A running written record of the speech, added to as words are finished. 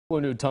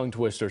New tongue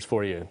twisters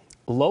for you.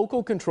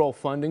 Local control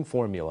funding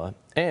formula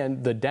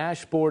and the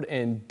dashboard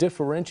and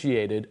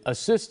differentiated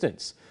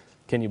assistance.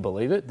 Can you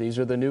believe it? These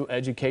are the new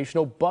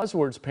educational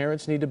buzzwords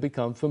parents need to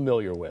become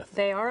familiar with.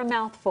 They are a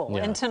mouthful.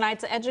 Yeah. In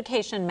tonight's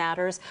Education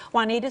Matters,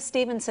 Juanita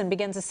Stevenson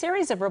begins a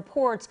series of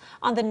reports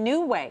on the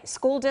new way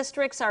school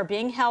districts are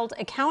being held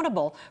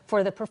accountable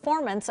for the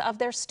performance of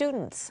their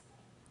students.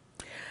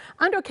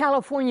 Under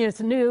California's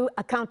new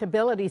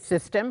accountability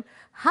system,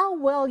 how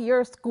well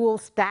your school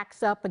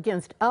stacks up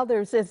against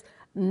others is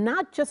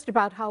not just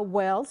about how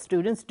well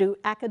students do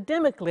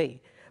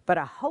academically, but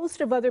a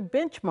host of other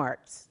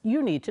benchmarks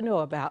you need to know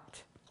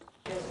about.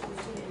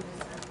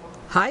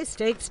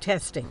 High-stakes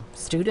testing.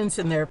 Students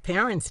and their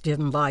parents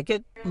didn't like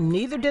it.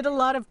 Neither did a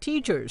lot of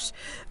teachers.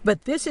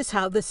 But this is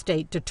how the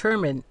state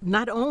determined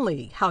not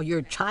only how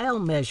your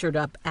child measured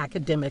up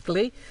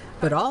academically,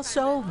 but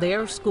also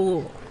their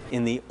school.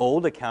 In the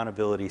old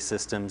accountability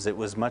systems, it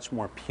was much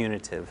more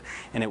punitive,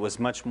 and it was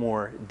much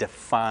more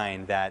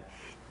defined that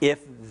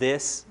if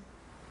this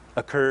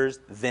occurs,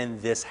 then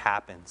this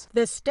happens.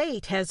 The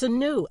state has a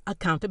new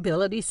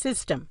accountability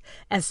system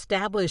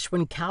established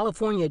when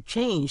California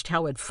changed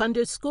how it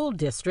funded school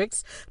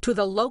districts to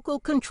the local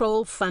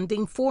control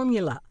funding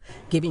formula,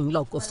 giving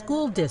local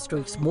school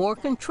districts more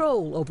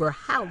control over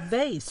how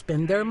they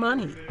spend their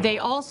money. They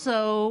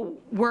also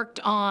worked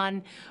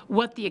on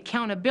what the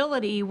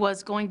accountability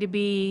was going to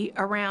be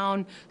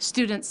around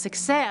student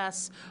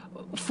success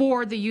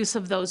for the use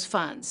of those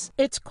funds.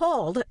 It's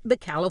called the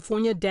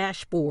California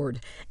Dashboard,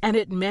 and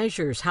it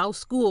measures how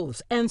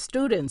schools and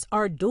students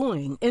are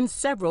doing in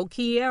several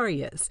key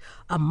areas,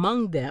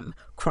 among them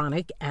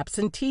chronic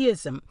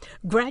absenteeism,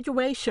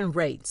 graduation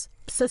rates,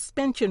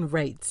 suspension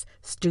rates,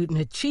 student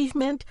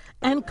achievement,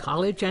 and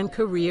college and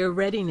career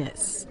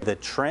readiness. The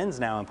trends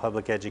now in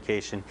public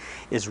education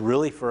is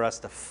really for us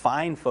to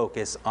fine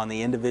focus on the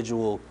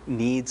individual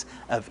needs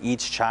of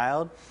each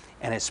child,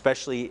 and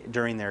especially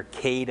during their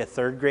K to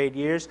third grade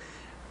years,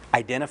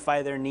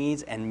 identify their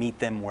needs and meet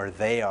them where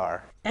they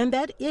are. And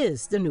that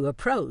is the new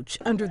approach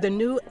under the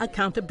new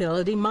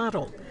accountability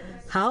model.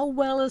 How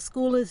well a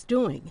school is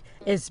doing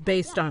is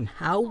based on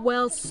how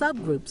well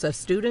subgroups of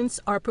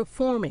students are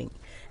performing,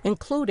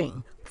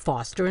 including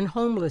foster and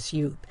homeless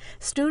youth,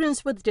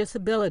 students with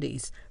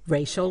disabilities,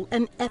 racial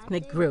and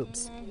ethnic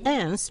groups,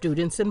 and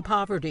students in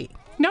poverty.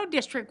 No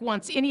district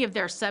wants any of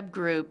their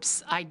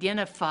subgroups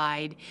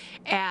identified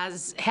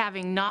as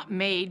having not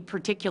made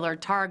particular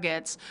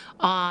targets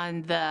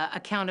on the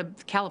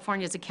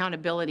California's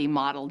accountability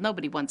model.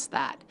 Nobody wants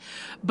that.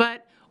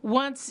 But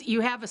once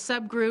you have a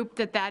subgroup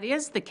that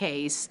is the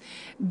case,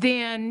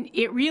 then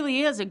it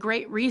really is a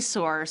great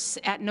resource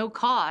at no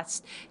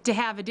cost to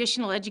have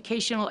additional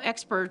educational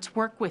experts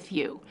work with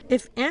you.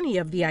 If any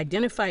of the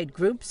identified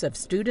groups of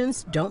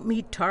students don't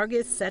meet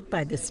targets set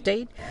by the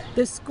state,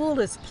 the school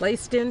is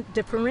placed in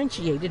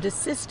differentiated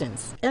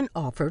assistance and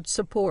offered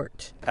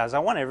support. As I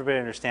want everybody to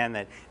understand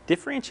that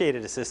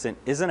differentiated assistance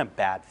isn't a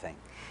bad thing.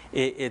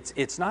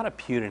 It's not a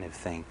punitive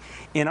thing.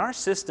 In our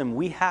system,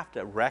 we have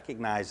to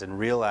recognize and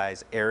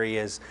realize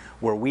areas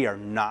where we are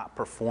not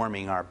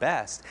performing our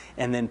best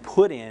and then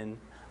put in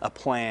a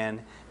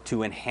plan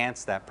to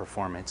enhance that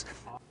performance.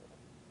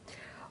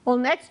 Well,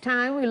 next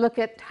time we look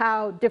at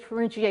how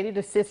differentiated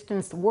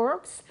assistance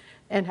works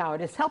and how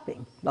it is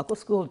helping local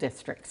school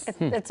districts.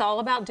 It's all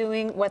about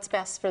doing what's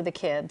best for the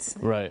kids.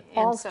 Right.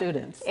 All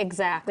students.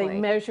 Exactly. They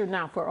measure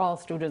now for all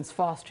students,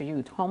 foster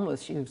youth,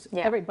 homeless youth.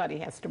 Yeah. Everybody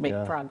has to make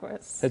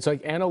progress. It's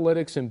like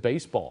analytics in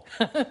baseball,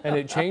 and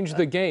it changed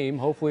the game.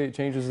 Hopefully it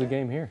changes the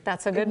game here.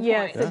 That's a good point.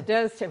 Yes, it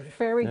does. A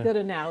very good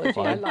analogy.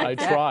 I like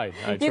that. I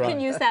tried. You can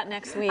use that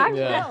next week. I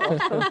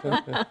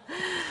will.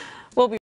 We'll be